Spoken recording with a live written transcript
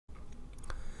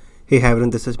Hey hi everyone,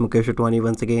 this is Mukesh Otwani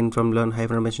once again from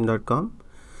learn-automation.com.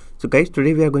 So guys,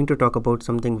 today we are going to talk about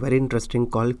something very interesting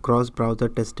called cross-browser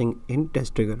testing in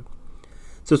TestRigor.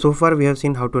 So far we have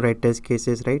seen how to write test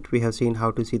cases, right? We have seen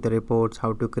how to see the reports,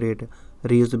 how to create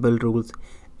reusable rules,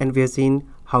 and we have seen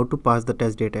how to pass the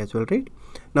test data as well, right?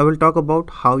 Now we'll talk about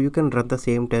how you can run the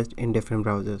same test in different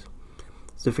browsers.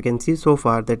 So if you can see so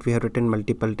far that we have written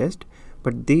multiple tests,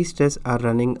 but these tests are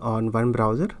running on one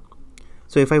browser.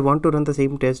 So if I want to run the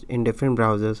same test in different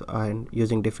browsers and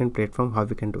using different platform, how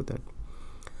we can do that?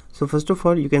 So first of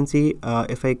all, you can see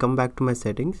if I come back to my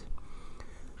settings,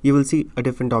 you will see a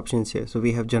different options here. So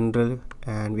we have general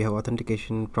and we have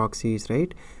authentication, proxies,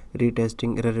 right?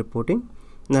 Retesting, error reporting.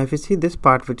 Now if you see this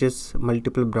part, which is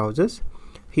multiple browsers,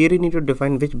 here you need to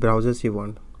define which browsers you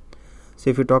want. So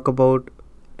if you talk about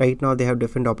right now, they have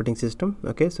different operating system.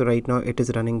 Okay, so right now it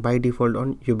is running by default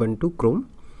on Ubuntu Chrome.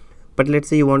 But let's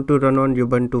say you want to run on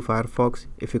Ubuntu Firefox.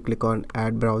 If you click on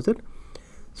add browser,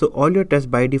 so all your tests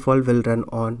by default will run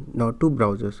on now two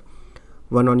browsers,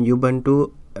 one on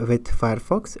Ubuntu with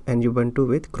Firefox and Ubuntu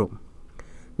with Chrome.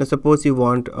 Now suppose you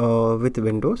want with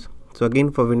Windows. So again,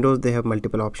 for Windows they have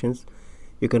multiple options.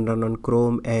 You can run on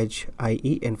Chrome, Edge,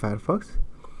 IE and Firefox.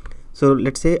 So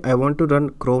let's say I want to run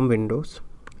Chrome Windows.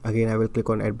 Again, I will click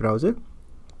on add browser.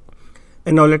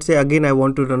 And now let's say again I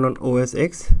want to run on OS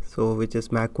X, so which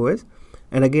is Mac OS,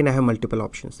 and again I have multiple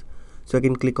options. So I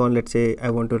can click on, let's say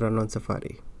I want to run on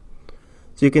Safari.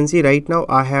 So you can see right now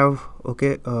I have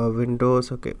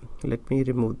Windows. Okay, let me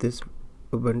remove this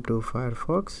Ubuntu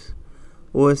Firefox,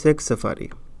 OS X,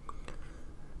 Safari.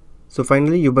 So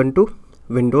finally Ubuntu,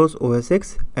 Windows, OS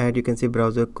X, and you can see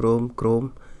browser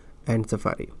Chrome and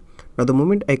Safari. Now the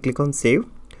moment I click on save,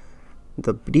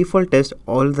 the default test,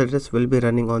 all the tests will be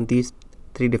running on these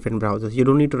three different browsers. You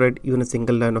don't need to write even a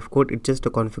single line of code. It's just a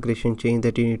configuration change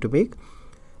that you need to make,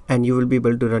 and you will be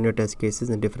able to run your test cases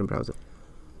in different browsers.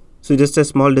 So just a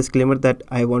small disclaimer that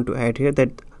I want to add here,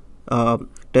 that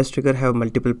TestRigor have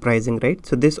multiple pricing, right?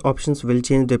 So these options will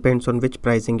change depends on which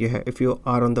pricing you have. If you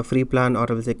are on the free plan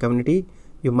or as a community,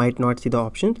 you might not see the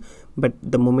options, but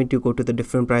the moment you go to the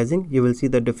different pricing, you will see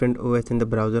the different OS in the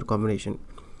browser combination.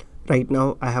 Right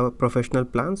now I have a professional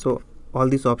plan, so all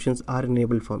these options are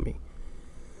enabled for me.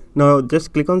 Now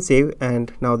just click on save,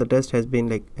 and now the test has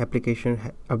been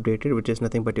application updated, which is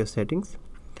nothing but your settings.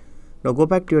 Now go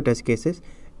back to your test cases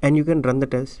and you can run the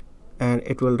test, and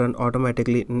it will run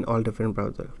automatically in all different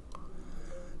browsers.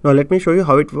 Now let me show you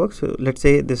how it works. So let's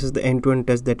say this is the end-to-end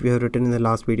test that we have written in the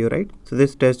last video, right? So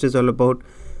this test is all about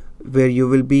where you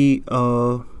will be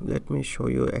let me show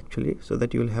you actually so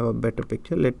that you will have a better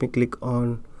picture. Let me click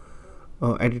on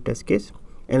edit test case,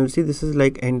 and you'll see this is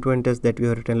like end-to-end test that we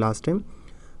have written last time,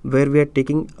 where we are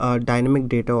taking dynamic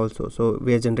data also. So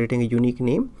we are generating a unique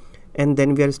name and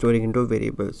then we are storing into a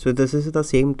variable. So this is the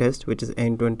same test, which is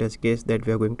end-to-end test case that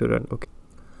we are going to run. Okay,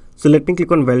 so let me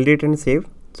click on validate and save.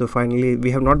 So finally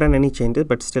we have not done any changes,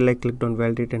 but still I clicked on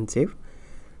validate and save.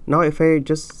 Now if I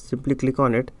just simply click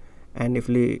on it, and if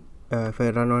I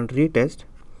run on retest,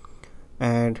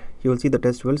 and you will see the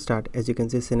test will start. As you can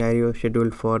see, scenario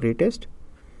scheduled for retest,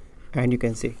 and you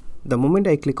can see the moment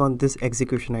I click on this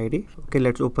execution ID. Okay,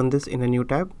 let's open this in a new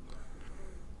tab,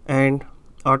 and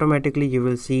automatically you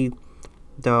will see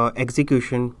the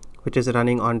execution which is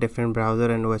running on different browser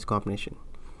and OS combination.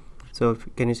 So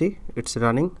can you see it's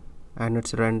running, and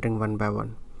it's rendering one by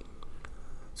one.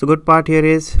 So good part here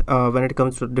is when it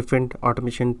comes to different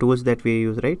automation tools that we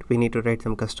use, right? We need to write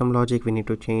some custom logic, we need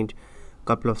to change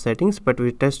couple of settings, but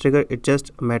with TestRigor it's just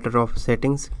a matter of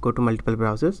settings. Go to multiple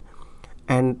browsers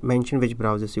and mention which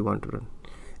browsers you want to run,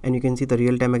 and you can see the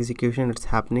real-time execution, it's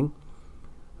happening.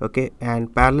 Okay,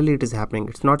 and parallelly it is happening,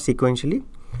 it's not sequentially.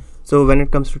 So when it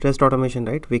comes to test automation,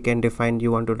 right, we can define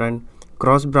you want to run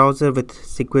cross browser with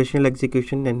sequential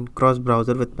execution and cross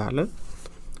browser with parallel.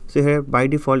 So here by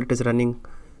default it is running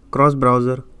cross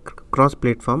browser, cross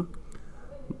platform,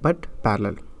 but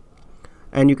parallel.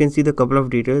 And you can see the couple of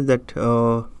details that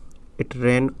it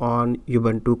ran on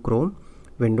Ubuntu Chrome,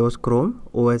 Windows Chrome,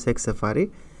 OS X,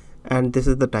 Safari, and this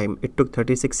is the time. It took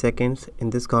 36 seconds in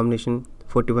this combination,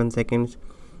 41 seconds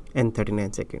and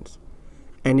 39 seconds.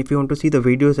 And if you want to see the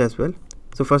videos as well,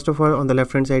 so first of all on the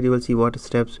left hand side you will see what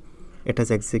steps it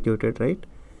has executed, right?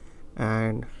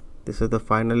 And this is the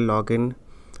final login,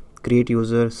 create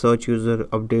user, search user,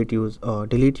 update user,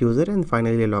 delete user, and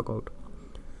finally log out.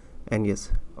 And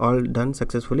yes, all done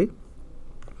successfully.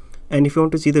 And if you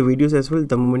want to see the videos as well,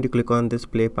 the moment you click on this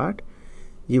play part,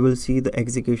 you will see the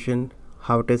execution,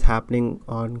 how it is happening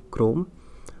on Chrome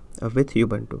with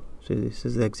Ubuntu. So this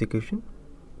is the execution.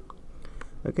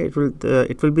 Okay,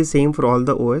 it will be same for all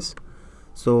the OS.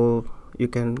 So you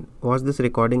can watch this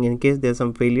recording. In case there are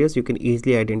some failures, you can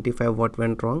easily identify what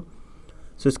went wrong.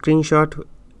 So screenshot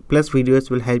plus videos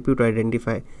will help you to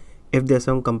identify if there are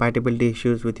some compatibility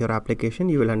issues with your application.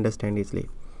 You will understand easily.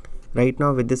 Right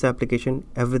now with this application,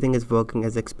 everything is working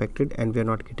as expected and we are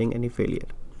not getting any failure.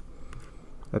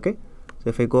 Okay, so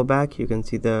if I go back, you can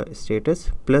see the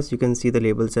status, plus you can see the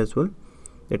labels as well,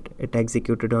 that it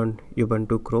executed on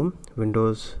Ubuntu Chrome,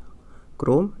 Windows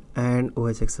Chrome and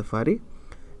OS X Safari.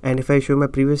 And if I show my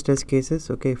previous test cases,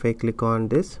 okay, if I click on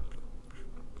this,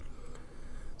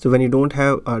 so when you don't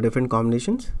have different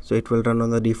combinations, so it will run on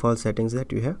the default settings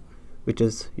that you have, which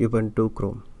is Ubuntu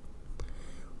Chrome.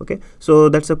 Okay, so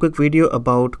that's a quick video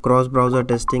about cross-browser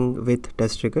testing with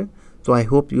TestRigor. So I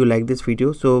hope you like this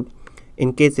video. So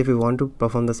in case if you want to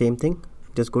perform the same thing,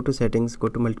 just go to settings, go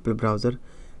to multiple browser,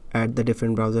 add the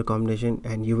different browser combination,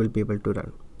 and you will be able to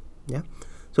run. Yeah,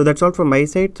 so that's all from my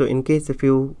side. So in case if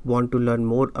you want to learn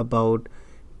more about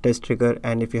TestRigor,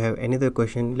 and if you have any other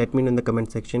question, let me know in the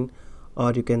comment section,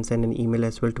 or you can send an email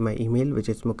as well to my email, which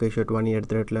is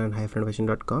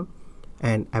mukesh@otwani@learn-innovation.com,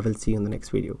 and I will see you in the next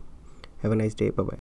video. Have a nice day. Bye bye.